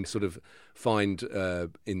 and sort of find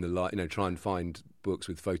try and find books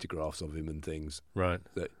with photographs of him and things. Right.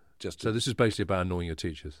 So this is basically about annoying your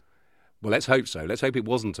teachers. Well, let's hope so. Let's hope it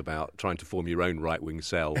wasn't about trying to form your own right-wing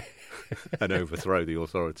cell and overthrow the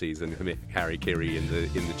authorities and commit harakiri in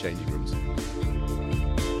the changing rooms.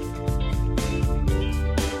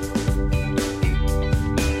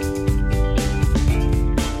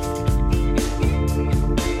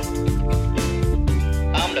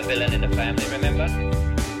 I'm the villain in the family, remember?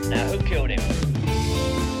 Now, who killed him?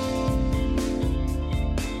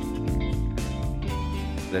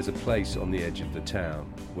 There's a place on the edge of the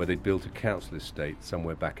town where they'd built a council estate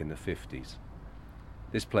somewhere back in the 50s.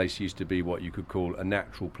 This place used to be what you could call a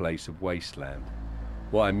natural place of wasteland.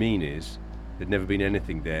 What I mean is, there'd never been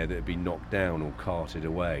anything there that had been knocked down or carted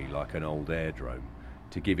away like an old airdrome,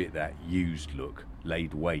 to give it that used look,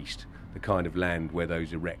 laid waste, the kind of land where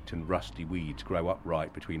those erect and rusty weeds grow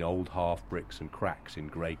upright between old half-bricks and cracks in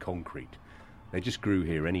grey concrete. They just grew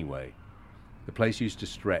here anyway. The place used to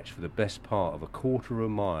stretch for the best part of 1/4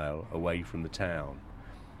 mile away from the town.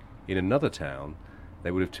 In another town,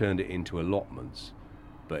 they would have turned it into allotments,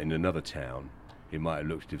 but in another town, it might have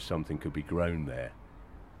looked as if something could be grown there.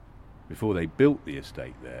 Before they built the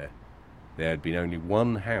estate there had been only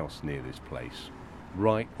one house near this place,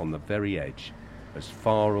 right on the very edge, as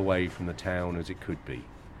far away from the town as it could be.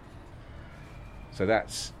 So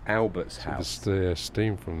that's Albert's house. The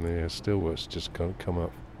steam from the steelworks just can't come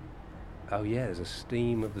up. Oh yeah, there's a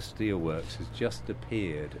steam of the steelworks has just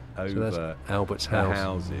appeared over that's Albert's the house.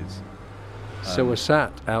 houses. So we're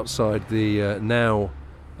sat outside the now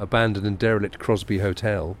abandoned and derelict Crosby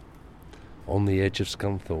Hotel on the edge of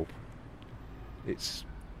Scunthorpe. It's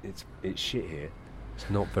shit here. It's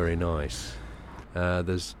not very nice.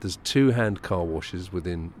 There's 2 hand car washes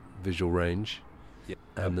within visual range,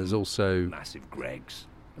 and there's also massive Greggs.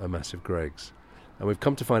 A massive Greggs, and we've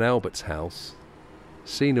come to find Albert's house.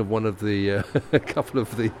 Scene of one of the a couple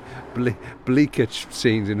of the bleaker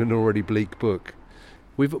scenes in an already bleak book.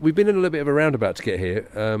 We've been in a little bit of a roundabout to get here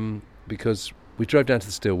because we drove down to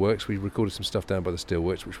the steelworks. We recorded some stuff down by the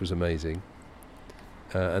steelworks, which was amazing.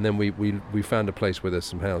 And then we found a place where there's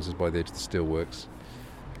some houses by the edge of the steelworks.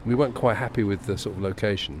 We weren't quite happy with the sort of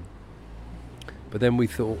location. But then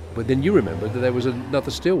you remembered that there was another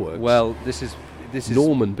steelworks. Well, this is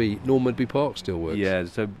Normanby Park steelworks. Yeah.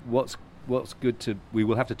 So what's good we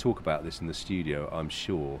will have to talk about this in the studio, I'm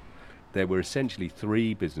sure. There were essentially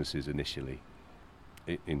 3 businesses initially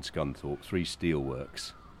in Scunthorpe, 3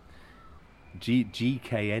 steelworks.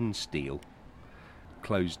 GKN Steel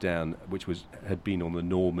closed down, which had been on the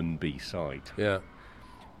Normanby site. Yeah.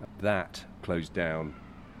 That closed down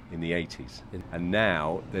in the 80s. And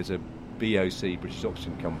now there's a BOC, British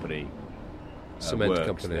Oxygen Company, cement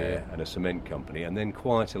company there, and a cement company, and then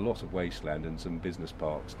quite a lot of wasteland and some business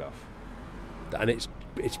park stuff. And it's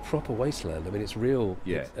proper wasteland. I mean, it's real.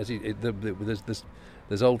 Yeah.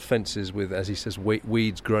 There's old fences with, as he says,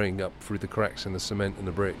 weeds growing up through the cracks in the cement and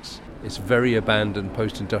the bricks. It's a very abandoned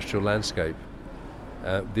post-industrial landscape.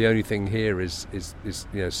 The only thing here is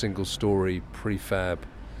single-story prefab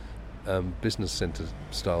business centre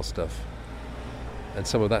style stuff, and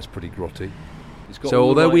some of that's pretty grotty. So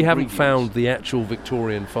although we haven't found the actual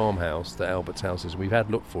Victorian farmhouse that Albert's house is, we've had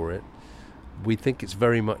a look for it. We think it's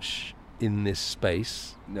very much in this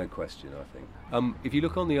space. No question, I think. If you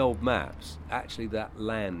look on the old maps, actually that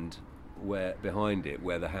land behind it,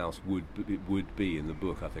 where the house would be in the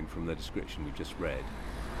book, I think, from the description we've just read,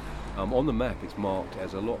 on the map it's marked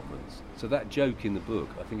as allotments. So that joke in the book,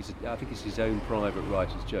 I think it's his own private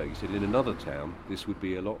writer's joke. He said in another town this would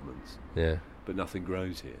be allotments. Yeah. But nothing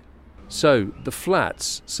grows here. So the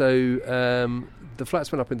flats. The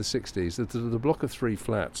flats went up in the 60s. The block of 3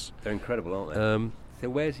 flats. They're incredible, aren't they? So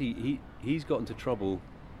where's he? He's got into trouble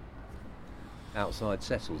outside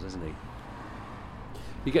Cecil's, hasn't he?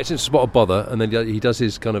 He gets into spot of bother, and then he does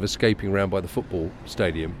his kind of escaping around by the football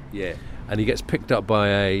stadium. Yeah. And he gets picked up by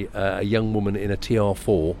a young woman in a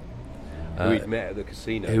TR4. Who he'd met at the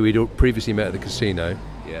casino. Who he'd previously met at the casino.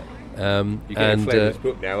 Yeah. You're getting flavour of this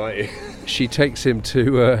book now, aren't you? She takes him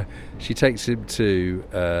to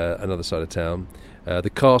another side of town.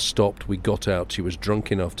 The car stopped. We got out. She was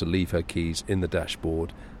drunk enough to leave her keys in the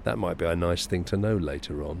dashboard. That might be a nice thing to know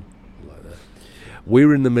later on. Like that. We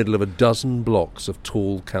were in the middle of a dozen blocks of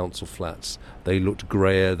tall council flats. They looked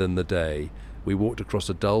greyer than the day. We walked across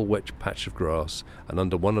a dull, wet patch of grass and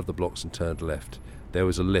under one of the blocks and turned left. There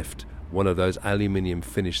was a lift, one of those aluminium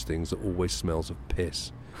finished things that always smells of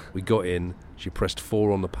piss. We got in. She pressed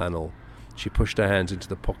 4 on the panel. She pushed her hands into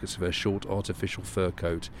the pockets of her short artificial fur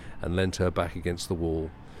coat and leant her back against the wall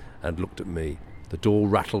and looked at me. The door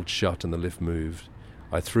rattled shut and the lift moved.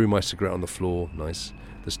 I threw my cigarette on the floor. Nice.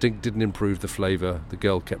 The stink didn't improve the flavour. The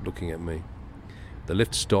girl kept looking at me. The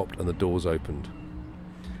lift stopped and the doors opened.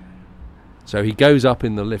 So he goes up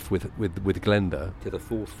in the lift with Glenda to the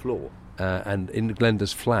 4th floor. And in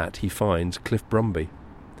Glenda's flat he finds Cliff Brumby,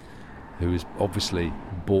 who has obviously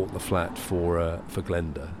bought the flat for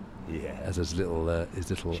Glenda. Yeah. As his little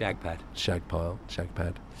shag pad.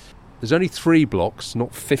 There's only 3 blocks,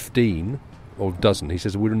 not 15 or dozen. He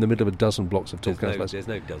says we're in the middle of a dozen blocks of tall council flats. There's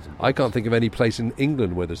no dozen. I can't think of any place in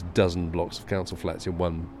England where there's a dozen blocks of council flats in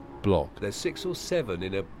one block. There's 6 or 7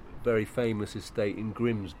 in a very famous estate in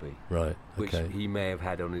Grimsby. Right. Which he may have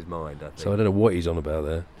had on his mind, I think. So I don't know what he's on about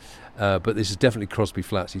there. But this is definitely Crosby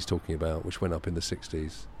Flats he's talking about, which went up in the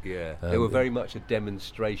 60s. Yeah. They were very much a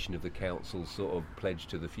demonstration of the council's sort of pledge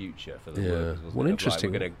to the future for the workers, wasn't well, it?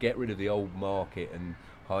 interesting. We're going to get rid of the old market and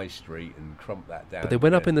High Street and crump that down. But they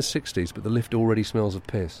went up in the 60s, but the lift already smells of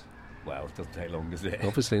piss. Well, it doesn't take long, does it?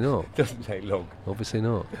 Obviously not. It doesn't take long. Obviously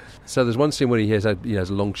not. So there's one scene where he has a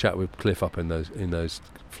long chat with Cliff up in those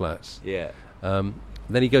flats. Yeah.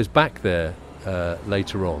 Then he goes back there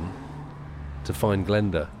later on to find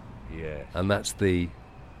Glenda. Yeah. And that's the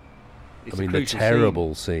scene.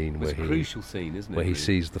 terrible scene where it's a crucial scene, isn't it? Where he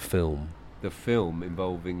sees the film. The film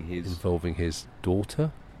involving his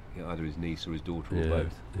daughter. Yeah, either his niece or his daughter or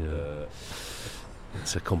both. Yeah.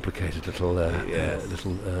 It's a complicated little nest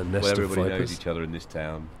well, of everybody vipers. knows each other in this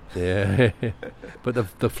town. Yeah, but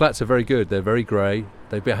the flats are very good. They're very grey.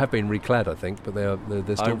 They have been reclad, I think, but they're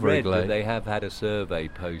still very grey. That they have had a survey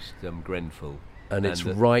post Grenfell, and it's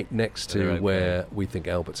right next to where we think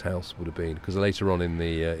Albert's house would have been. Because later on in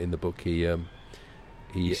the book, he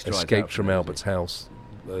escaped from Albert's house,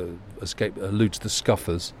 eludes the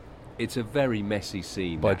scuffers. It's a very messy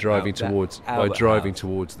scene by driving towards the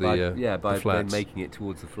flats. Making it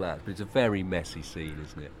towards the flats. But it's a very messy scene,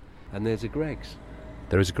 isn't it? And there's a Greggs.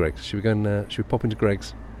 There is a Greggs. Should we pop into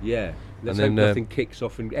Greggs? Yeah. Let's hope nothing kicks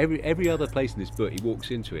off in every other place in this book. He walks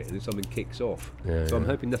into it and then something kicks off. Yeah, so I'm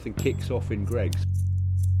hoping nothing kicks off in Greggs.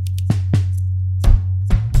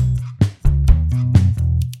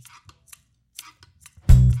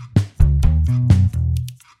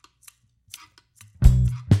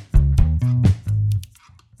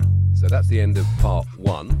 the end of part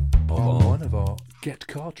one of our Get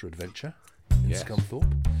Carter adventure in Yes. Scunthorpe.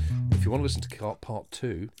 If you want to listen to part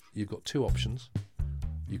 2, you've got two options.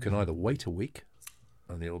 You can either wait a week,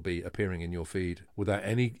 and it'll be appearing in your feed without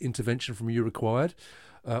any intervention from you required,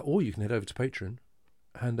 or you can head over to Patreon,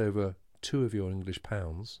 hand over 2 of your English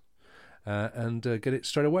pounds, and get it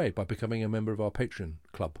straight away by becoming a member of our Patreon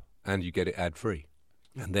club. And you get it ad-free.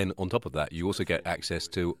 And then on top of that, you also get access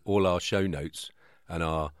to all our show notes and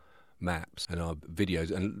our maps and our videos.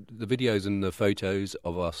 And the videos and the photos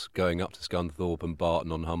of us going up to Scunthorpe and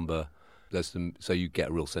Barton on Humber, so you get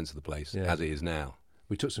a real sense of the place as it is now.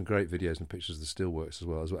 We took some great videos and pictures of the steelworks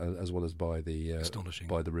as well as by the astonishing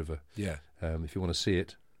by the river. Yeah. If you want to see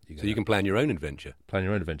it, you can plan your own adventure. Plan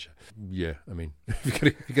your own adventure. Yeah, I mean, you got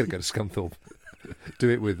to go to Scunthorpe. Do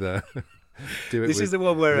it with. This is the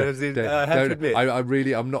one where I have to admit,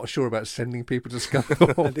 I'm not sure about sending people to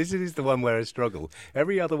Scunthorpe. This is the one where I struggle.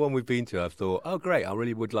 Every other one we've been to, I've thought, oh great, I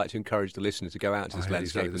really would like to encourage the listener to go out to this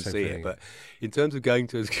landscape and see it. But in terms of going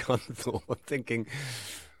to Scunthorpe, I'm thinking,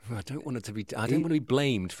 I don't want to be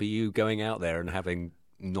blamed for you going out there and having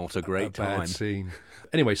not a great time. Bad scene.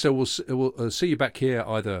 Anyway, so we'll see you back here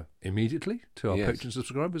either immediately to our Patreon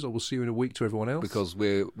subscribers, or we'll see you in a week to everyone else. Because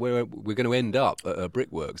we're going to end up at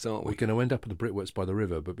Brickworks, aren't we? We're going to end up at the Brickworks by the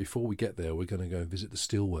river, but before we get there, we're going to go and visit the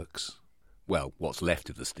steelworks. Well, what's left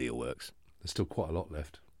of the steelworks? There's still quite a lot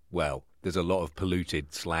left. Well, there's a lot of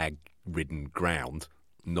polluted, slag-ridden ground,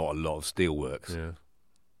 not a lot of steelworks. Yeah.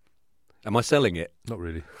 Am I selling it? Not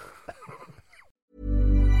really.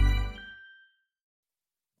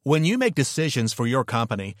 When you make decisions for your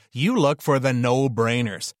company, you look for the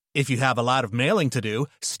no-brainers. If you have a lot of mailing to do,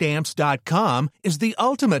 Stamps.com is the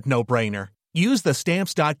ultimate no-brainer. Use the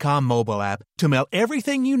Stamps.com mobile app to mail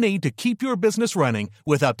everything you need to keep your business running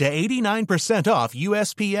with up to 89% off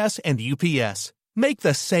USPS and UPS. Make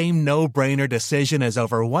the same no-brainer decision as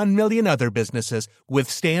over 1 million other businesses with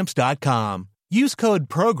Stamps.com. Use code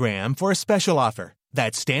PROGRAM for a special offer.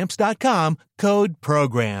 That's Stamps.com, code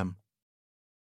PROGRAM.